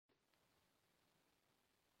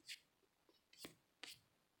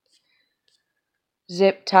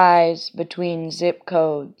Zip Ties Between Zip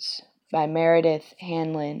Codes by Meredith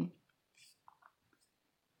Hanlon.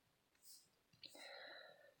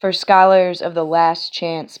 For scholars of the Last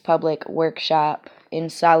Chance Public Workshop, in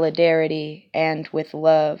solidarity and with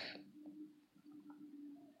love.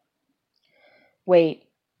 Wait,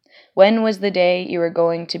 when was the day you were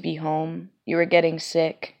going to be home? You were getting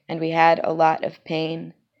sick, and we had a lot of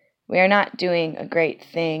pain. We are not doing a great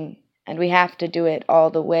thing, and we have to do it all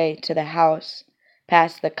the way to the house,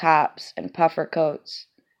 past the cops and puffer coats.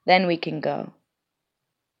 Then we can go.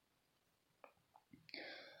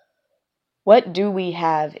 What do we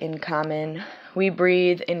have in common? We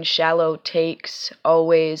breathe in shallow takes,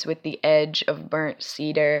 always with the edge of burnt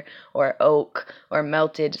cedar or oak or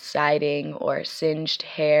melted siding or singed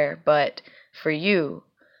hair, but for you,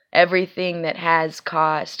 everything that has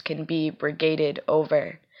cost can be brigaded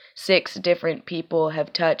over. 6 different people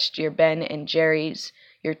have touched your Ben and Jerry's,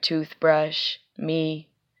 your toothbrush, me.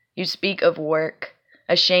 You speak of work,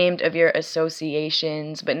 ashamed of your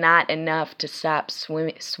associations, but not enough to stop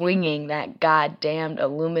swinging that goddamned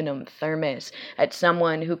aluminum thermos at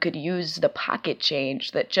someone who could use the pocket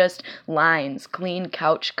change that just lines clean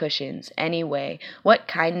couch cushions anyway. What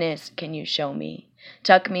kindness can you show me?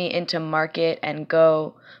 Tuck me into market and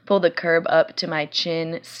go. Pull the curb up to my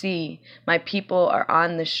chin. See, my people are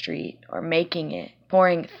on the street, or making it,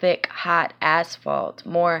 pouring thick, hot asphalt,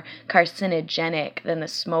 more carcinogenic than the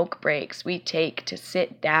smoke breaks we take to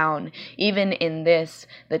sit down, even in this,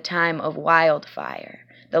 the time of wildfire.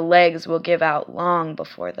 The legs will give out long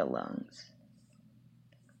before the lungs.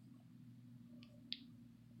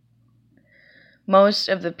 Most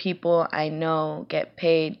of the people I know get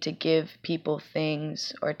paid to give people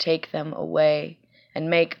things or take them away and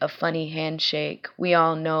make a funny handshake. We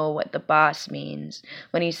all know what the boss means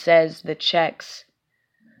when he says the checks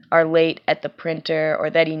are late at the printer or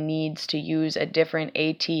that he needs to use a different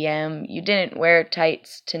ATM. You didn't wear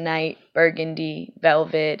tights tonight. Burgundy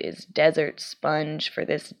velvet is desert sponge for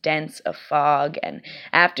this dense a fog, and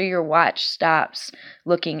after your watch stops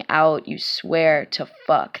looking out, you swear to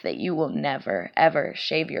fuck that you will never, ever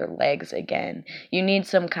shave your legs again. You need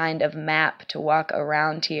some kind of map to walk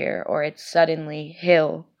around here, or it's suddenly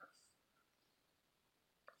hill.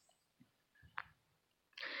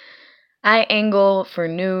 I angle for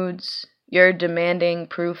nudes. You're demanding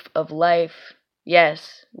proof of life.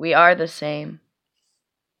 Yes, we are the same.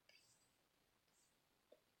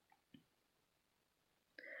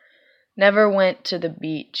 Never went to the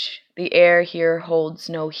beach. The air here holds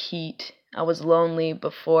no heat. I was lonely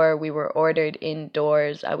before we were ordered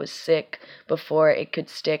indoors. I was sick before it could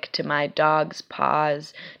stick to my dog's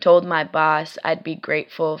paws. Told my boss I'd be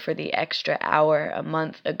grateful for the extra hour a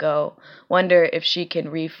month ago. Wonder if she can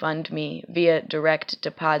refund me via direct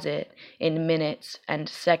deposit in minutes and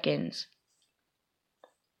seconds.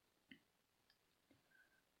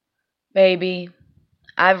 Baby,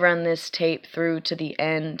 I've run this tape through to the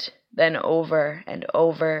end, then over and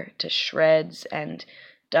over to shreds, and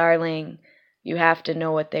darling, you have to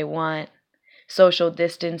know what they want. Social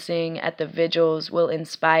distancing at the vigils will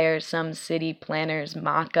inspire some city planner's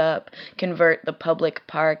mock-up, convert the public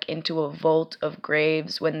park into a vault of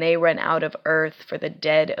graves. When they run out of earth for the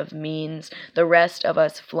dead of means, the rest of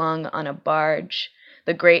us flung on a barge.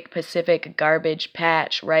 The great Pacific garbage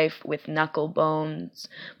patch rife with knuckle bones,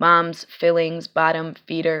 mom's fillings, bottom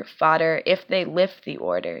feeder fodder, if they lift the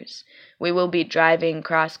orders. We will be driving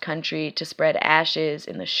cross-country to spread ashes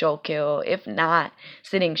in the Schuylkill. If not,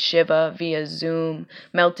 sitting Shiva via Zoom,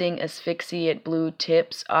 melting asphyxiate blue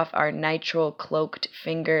tips off our nitrile-cloaked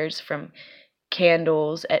fingers from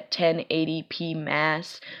candles at 1080p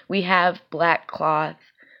mass. We have black cloth.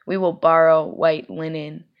 We will borrow white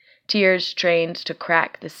linen. Tears trained to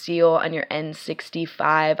crack the seal on your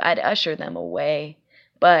N65, I'd usher them away.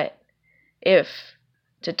 But if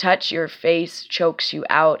to touch your face chokes you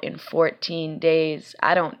out in 14 days,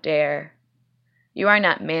 I don't dare. You are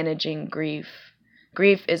not managing grief.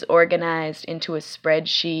 Grief is organized into a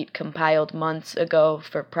spreadsheet compiled months ago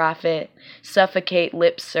for profit. Suffocate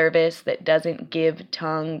lip service that doesn't give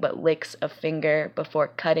tongue but licks a finger before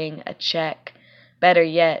cutting a check. Better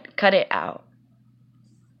yet, cut it out.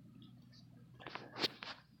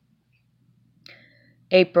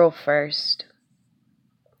 April 1st.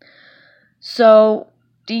 So,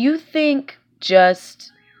 do you think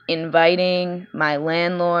just inviting my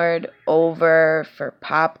landlord over for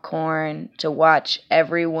popcorn to watch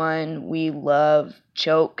everyone we love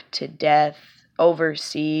choke to death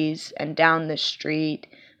overseas and down the street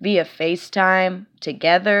via FaceTime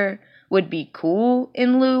together would be cool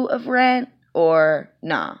in lieu of rent, or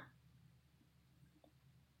nah?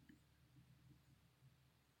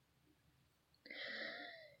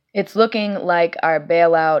 It's looking like our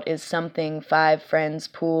bailout is something 5 friends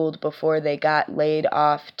pooled before they got laid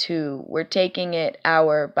off too. We're taking it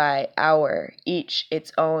hour by hour, each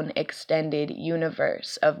its own extended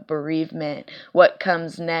universe of bereavement. What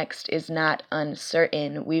comes next is not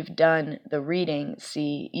uncertain. We've done the reading,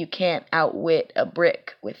 see. You can't outwit a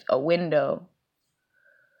brick with a window.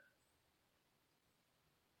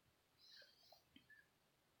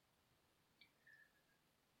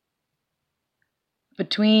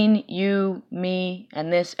 Between you, me,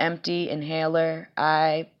 and this empty inhaler,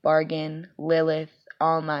 I bargain Lilith,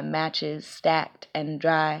 all my matches stacked and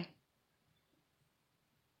dry.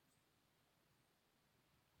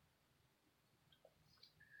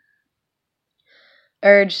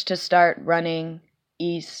 Urged to start running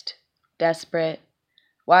east, desperate.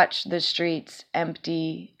 Watch the streets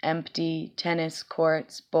empty, empty, tennis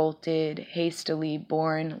courts bolted, hastily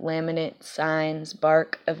born, laminate signs,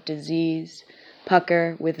 bark of disease,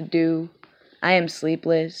 pucker with dew. I am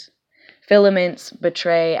sleepless. Filaments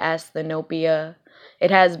betray asthenopia. It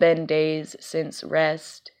has been days since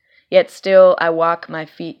rest. Yet still I walk my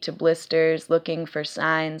feet to blisters, looking for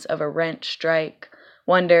signs of a rent strike.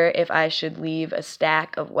 Wonder if I should leave a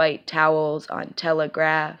stack of white towels on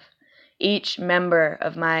telegraph. Each member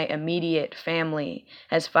of my immediate family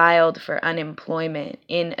has filed for unemployment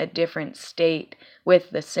in a different state with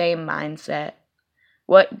the same mindset.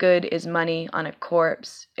 What good is money on a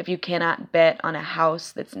corpse if you cannot bet on a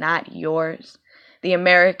house that's not yours? The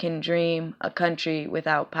American dream, a country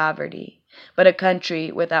without poverty. But a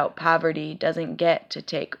country without poverty doesn't get to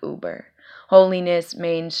take Uber. Holiness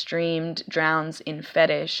mainstreamed drowns in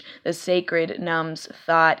fetish. The sacred numbs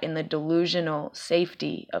thought in the delusional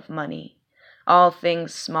safety of money. All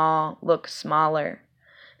things small look smaller.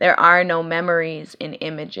 There are no memories in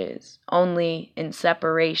images, only in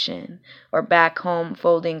separation, or back home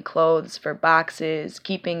folding clothes for boxes,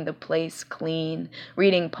 keeping the place clean,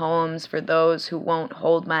 reading poems for those who won't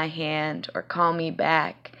hold my hand or call me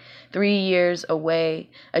back. 3 years away,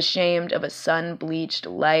 ashamed of a sun-bleached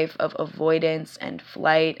life of avoidance and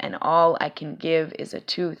flight, and all I can give is a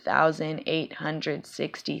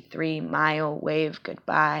 2,863-mile wave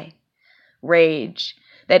goodbye. Rage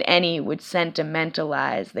that any would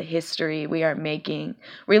sentimentalize the history we are making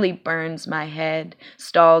really burns my head,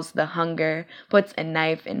 stalls the hunger, puts a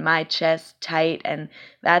knife in my chest tight, and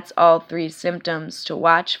that's all 3 symptoms to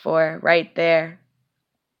watch for right there.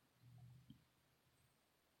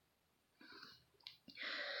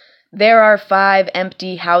 There are 5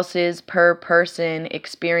 empty houses per person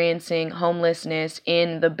experiencing homelessness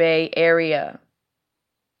in the Bay Area.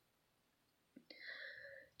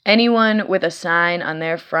 Anyone with a sign on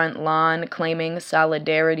their front lawn claiming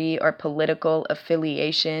solidarity or political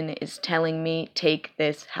affiliation is telling me, take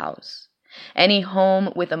this house. Any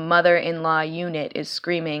home with a mother-in-law unit is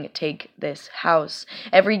screaming, take this house.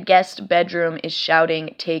 Every guest bedroom is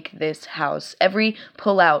shouting, take this house. Every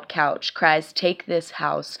pull-out couch cries, take this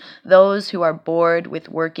house. Those who are bored with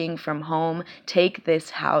working from home, take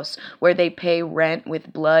this house. Where they pay rent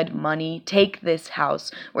with blood money, take this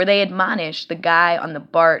house. Where they admonish the guy on the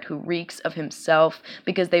BART who reeks of himself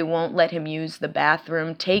because they won't let him use the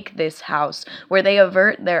bathroom, take this house. Where they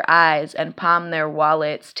avert their eyes and palm their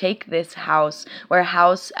wallets, take this house. Where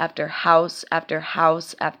house after house after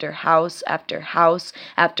house after house after house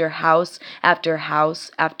after house after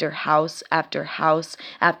house after house after house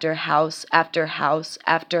after house after house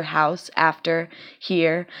after house after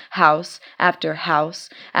here house after house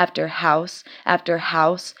after house after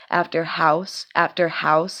house after house after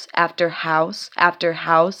house after house after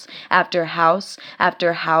house after house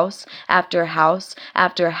after house after house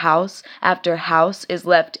after house after house is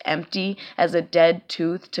left empty as a dead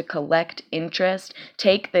tooth to collect interest.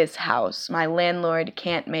 Take this house. My landlord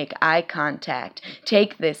can't make eye contact.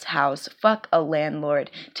 Take this house. Fuck a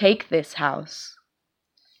landlord. Take this house.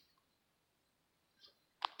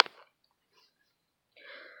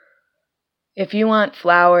 If you want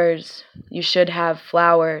flowers, you should have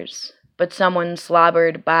flowers. But someone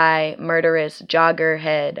slobbered by, murderous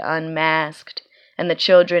joggerhead, unmasked. And the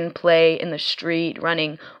children play in the street,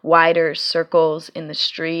 running wider circles in the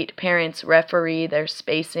street. Parents referee their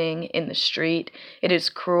spacing in the street. It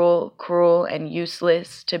is cruel, cruel, and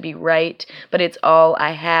useless to be right, but it's all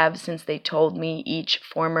I have since they told me each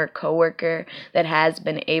former coworker that has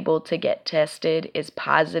been able to get tested is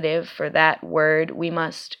positive for that word we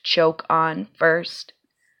must choke on first.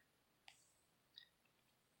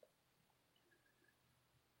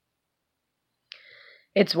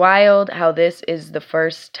 It's wild how this is the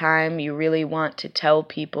first time you really want to tell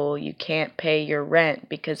people you can't pay your rent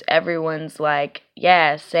because everyone's like,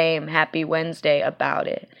 yeah, same, happy Wednesday about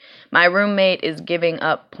it. My roommate is giving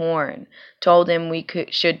up porn. Told him we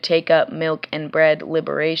should take up milk and bread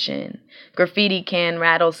liberation. Graffiti can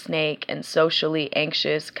rattlesnake and socially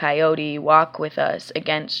anxious coyote walk with us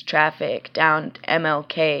against traffic down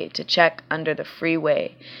MLK to check under the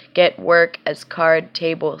freeway. Get work as card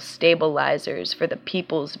table stabilizers for the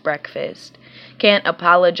people's breakfast. Can't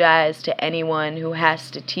apologize to anyone who has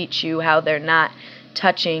to teach you how they're not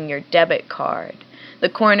touching your debit card. The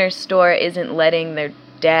corner store isn't letting their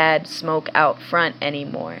dad smoke out front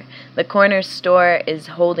anymore. The corner store is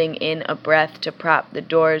holding in a breath to prop the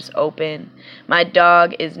doors open. My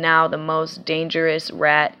dog is now the most dangerous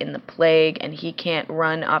rat in the plague, and he can't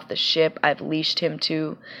run off the ship I've leashed him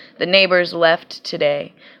to. The neighbors left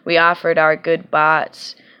today. We offered our good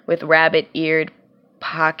bots with rabbit-eared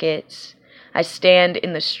pockets. I stand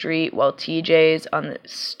in the street while TJ's on the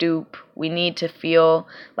stoop. We need to feel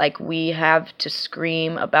like we have to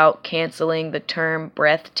scream about canceling the term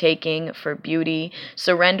breathtaking for beauty.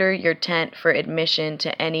 Surrender your tent for admission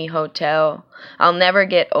to any hotel. I'll never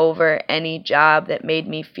get over any job that made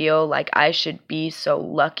me feel like I should be so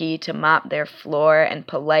lucky to mop their floor and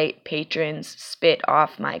polite patrons spit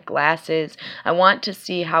off my glasses. I want to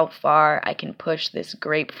see how far I can push this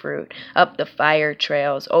grapefruit up the fire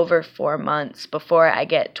trails over 4 months before I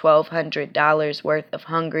get $1,200 worth of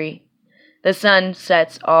hungry. The sun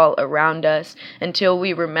sets all around us until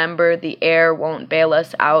we remember the air won't bail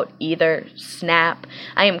us out either. Snap.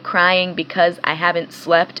 I am crying because I haven't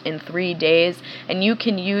slept in 3 days, and you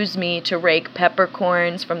can use me to rake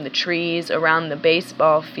peppercorns from the trees around the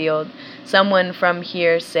baseball field. Someone from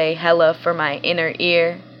here say hella for my inner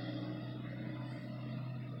ear.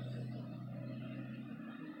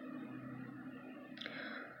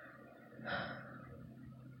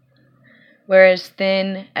 We're as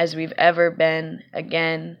thin as we've ever been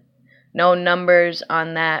again. No numbers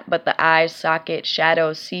on that, but the eye socket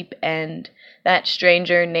shadow seep end. That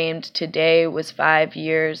stranger named today was 5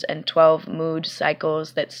 years and 12 mood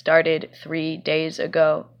cycles that started 3 days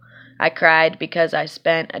ago. I cried because I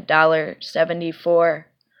spent $1.74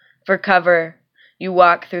 for cover. You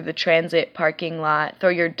walk through the transit parking lot, throw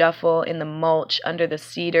your duffel in the mulch under the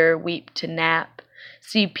cedar, weep to nap.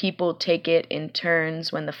 See people take it in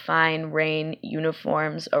turns when the fine rain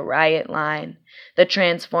uniforms a riot line. The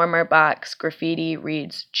transformer box graffiti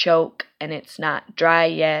reads choke, and it's not dry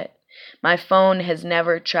yet. My phone has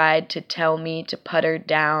never tried to tell me to put her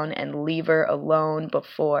down and leave her alone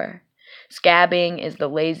before. Scabbing is the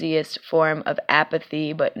laziest form of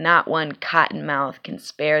apathy, but not one cottonmouth can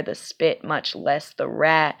spare the spit, much less the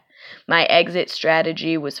rat. My exit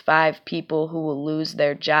strategy was 5 people who will lose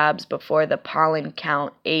their jobs before the pollen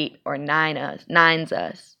count 8 or 9s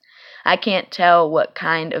us. I can't tell what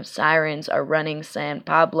kind of sirens are running San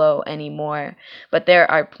Pablo anymore, but there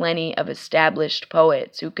are plenty of established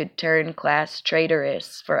poets who could turn class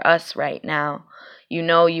traitorous for us right now. You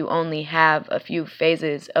know you only have a few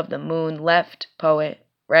phases of the moon left, poet,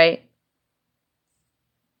 right?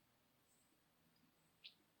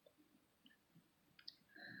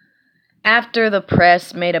 After the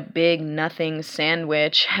press made a big nothing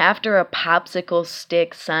sandwich, after a popsicle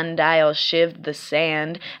stick sundial shivved the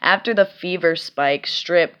sand, after the fever spike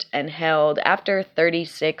stripped and held, after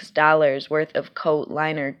 $36 worth of coat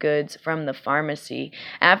liner goods from the pharmacy,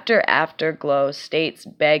 after Afterglow states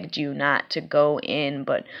begged you not to go in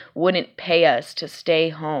but wouldn't pay us to stay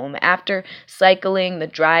home, after cycling the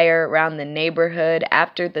dryer around the neighborhood,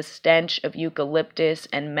 after the stench of eucalyptus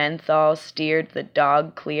and menthol steered the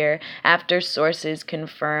dog clear, after sources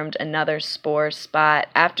confirmed another spore spot,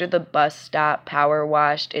 after the bus stop power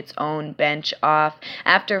washed its own bench off,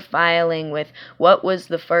 after filing with what was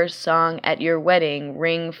the first song at your wedding,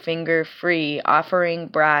 ring finger free, offering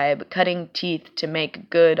bribe, cutting teeth to make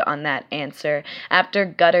good on that answer, after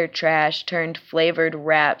gutter trash turned flavored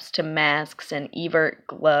wraps to masks and Evert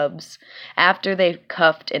gloves, after they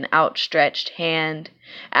cuffed an outstretched hand,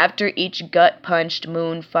 after each gut-punched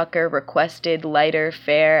moonfucker requested lighter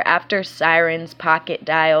fare, after sirens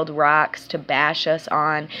pocket-dialed rocks to bash us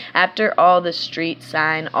on, after all the street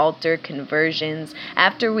sign altar conversions,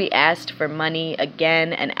 after we asked for money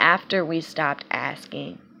again, and after we stopped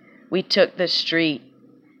asking. We took the street.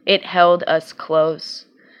 It held us close.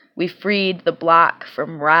 We freed the block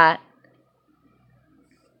from rot.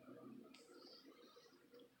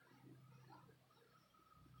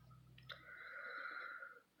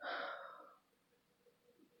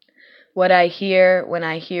 What I hear when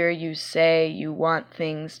I hear you say you want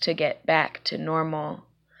things to get back to normal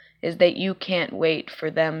is that you can't wait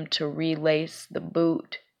for them to relace the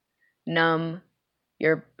boot, numb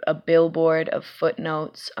You're a billboard of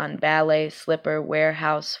footnotes on ballet slipper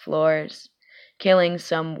warehouse floors, killing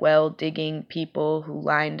some well-digging people who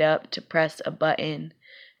lined up to press a button,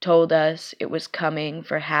 told us it was coming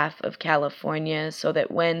for half of California so that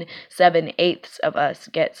when 7/8 of us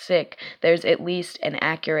get sick, there's at least an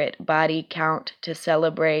accurate body count to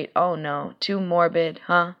celebrate. Oh no, too morbid,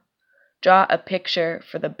 huh? Draw a picture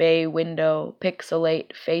for the bay window,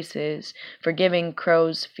 pixelate faces, forgiving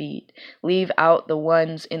crow's feet. Leave out the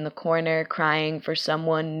ones in the corner crying for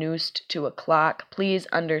someone noosed to a clock. Please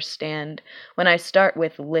understand. When I start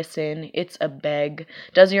with listen, it's a beg.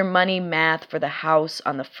 Does your money math for the house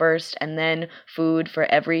on the first and then food for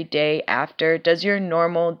every day after? Does your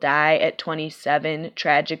normal die at 27,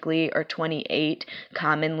 tragically, or 28,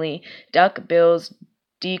 commonly? Duck bills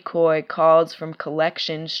decoy calls from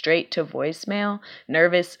collection straight to voicemail,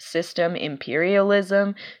 nervous system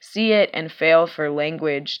imperialism, see it and fail for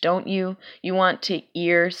language, don't you? You want to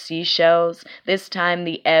ear seashells? This time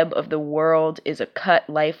the ebb of the world is a cut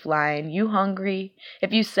lifeline. You hungry?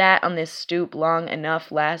 If you sat on this stoop long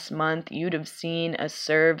enough last month, you'd have seen a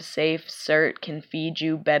serve-safe cert can feed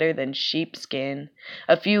you better than sheepskin.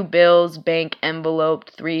 A few bills, bank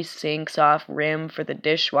enveloped, 3 sinks off rim for the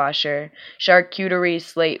dishwasher, charcuterie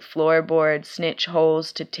slate floorboards, snitch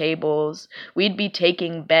holes to tables. We'd be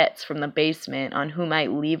taking bets from the basement on who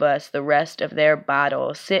might leave us the rest of their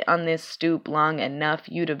bottle. Sit on this stoop long enough,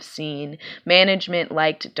 you'd have seen. Management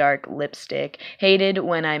liked dark lipstick, hated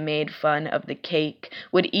when I made fun of the cake,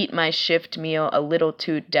 would eat my shift meal a little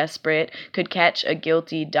too desperate, could catch a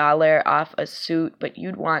guilty dollar off a suit, but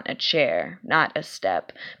you'd want a chair, not a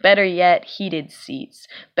step. Better yet, heated seats.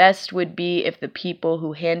 Best would be if the people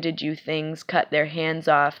who handed you things cut their hands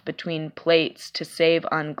off between plates to save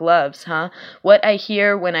on gloves, huh? What I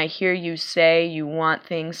hear when I hear you say you want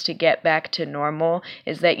things to get back to normal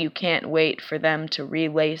is that you can't wait for them to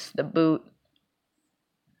relace the boot.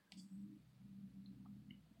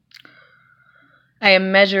 I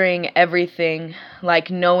am measuring everything, like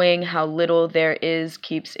knowing how little there is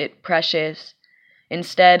keeps it precious.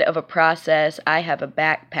 Instead of a process, I have a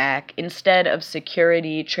backpack. Instead of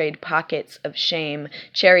security, trade pockets of shame,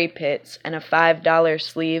 cherry pits, and a $5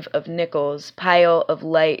 sleeve of nickels, pile of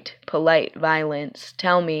light, polite violence.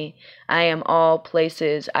 Tell me, I am all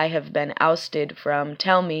places I have been ousted from.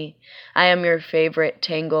 Tell me, I am your favorite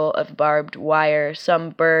tangle of barbed wire.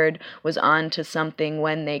 Some bird was on to something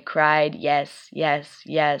when they cried, yes, yes,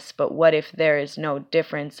 yes, but what if there is no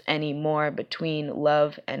difference anymore between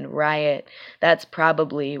love and riot? That's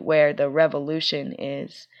probably where the revolution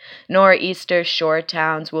is. Nor'easter shore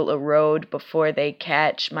towns will erode before they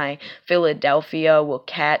catch. My Philadelphia will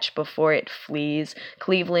catch before it flees.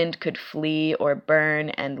 Cleveland could flee or burn,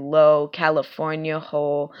 and lo, California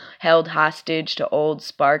whole, held hostage to old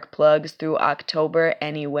spark plugs through October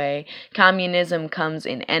anyway. Communism comes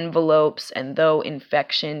in envelopes, and though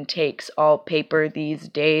infection takes all paper these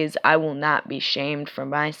days, I will not be shamed for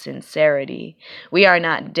my sincerity. We are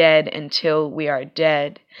not dead until we are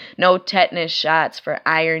dead. No tetanus shots for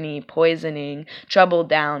irony poisoning, trouble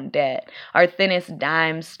down debt. Our thinnest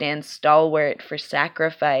dimes stand stalwart for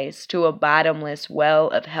sacrifice to a bottomless well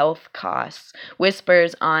of health costs.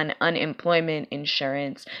 Whispers on unemployment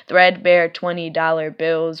insurance. Threadbare $20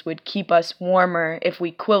 bills would keep us warmer if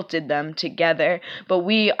we quilted them together, but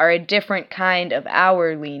we are a different kind of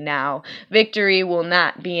hourly now. Victory will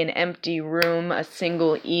not be an empty room, a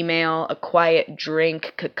single email, a quiet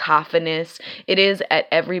drink, cacophonous. It is at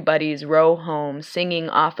everybody's row home, singing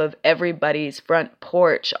off of everybody's front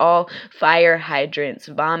porch, all fire hydrants,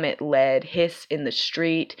 vomit lead, hiss in the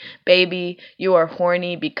street. Baby, you are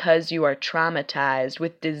horny because you are traumatized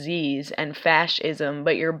with disease and fascism,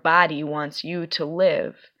 but your body wants you to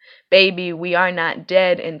live. Baby, we are not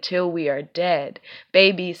dead until we are dead.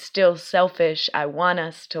 Baby, still selfish, I want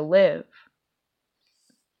us to live.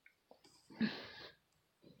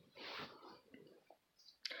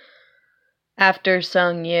 After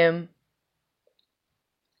Sung Yim.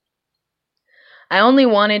 I only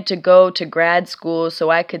wanted to go to grad school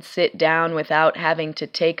so I could sit down without having to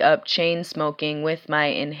take up chain smoking with my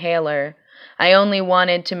inhaler. I only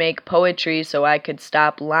wanted to make poetry so I could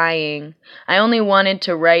stop lying. I only wanted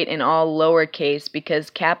to write in all lowercase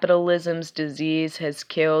because capitalism's disease has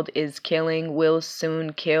killed, is killing, will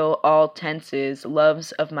soon kill all tenses,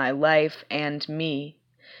 loves of my life and me.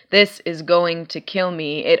 This is going to kill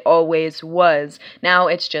me. It always was. Now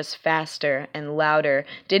it's just faster and louder.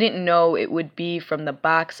 Didn't know it would be from the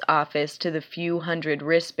box office to the few hundred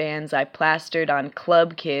wristbands I plastered on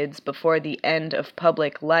club kids before the end of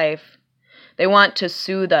public life. They want to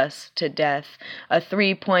soothe us to death. A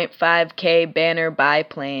 3.5K banner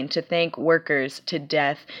biplane to thank workers to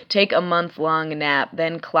death. Take a month-long nap,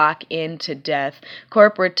 then clock in to death.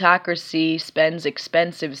 Corporatocracy spends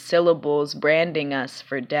expensive syllables branding us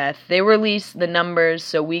for death. They release the numbers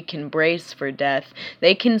so we can brace for death.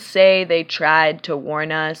 They can say they tried to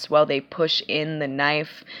warn us while they push in the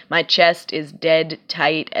knife. My chest is dead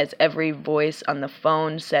tight as every voice on the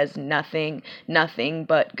phone says nothing, nothing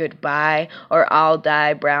but goodbye, or I'll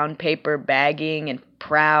die brown paper bagging and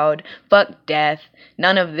proud. Fuck death.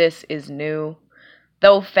 None of this is new.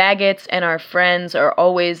 Though faggots and our friends are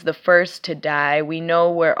always the first to die, we know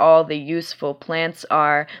where all the useful plants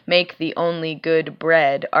are, make the only good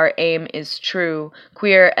bread. Our aim is true,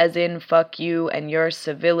 queer as in fuck you and your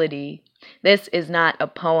civility. This is not a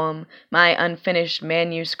poem. My unfinished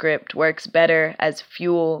manuscript works better as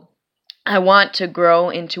fuel. I want to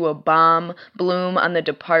grow into a bomb, bloom on the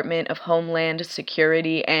Department of Homeland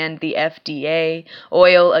Security and the FDA,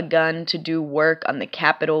 oil a gun to do work on the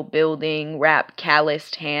Capitol building, wrap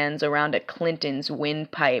calloused hands around a Clinton's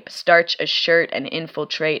windpipe, starch a shirt and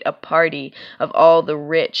infiltrate a party of all the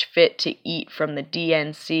rich fit to eat from the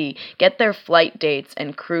DNC, get their flight dates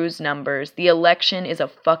and cruise numbers. The election is a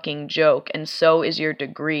fucking joke, and so is your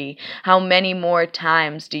degree. How many more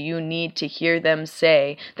times do you need to hear them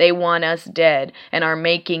say they want us dead and are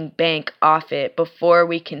making bank off it before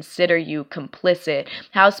we consider you complicit?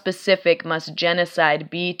 How specific must genocide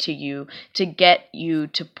be to you to get you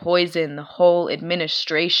to poison the whole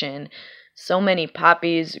administration? So many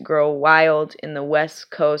poppies grow wild in the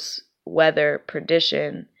West Coast weather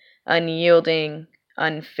perdition. Unyielding,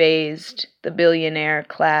 unfazed, the billionaire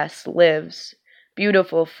class lives.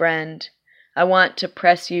 Beautiful friend, I want to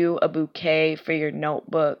press you a bouquet for your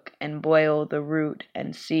notebook and boil the root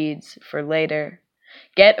and seeds for later.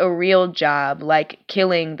 Get a real job, like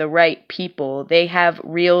killing the right people. They have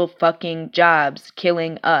real fucking jobs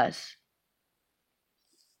killing us.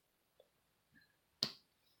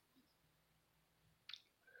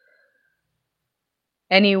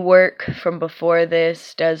 Any work from before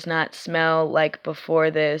this does not smell like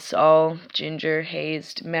before this, all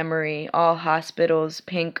ginger-hazed memory, all hospitals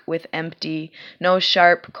pink with empty, no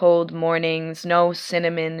sharp cold mornings, no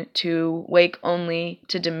cinnamon to wake only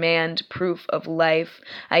to demand proof of life.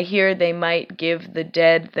 I hear they might give the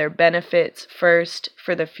dead their benefits first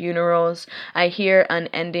for the funerals. I hear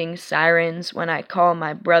unending sirens when I call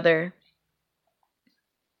my brother.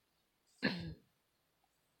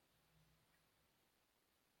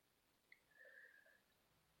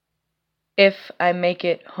 If I make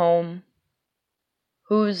it home,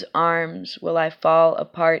 whose arms will I fall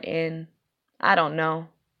apart in? I don't know.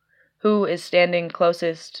 Who is standing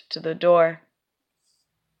closest to the door?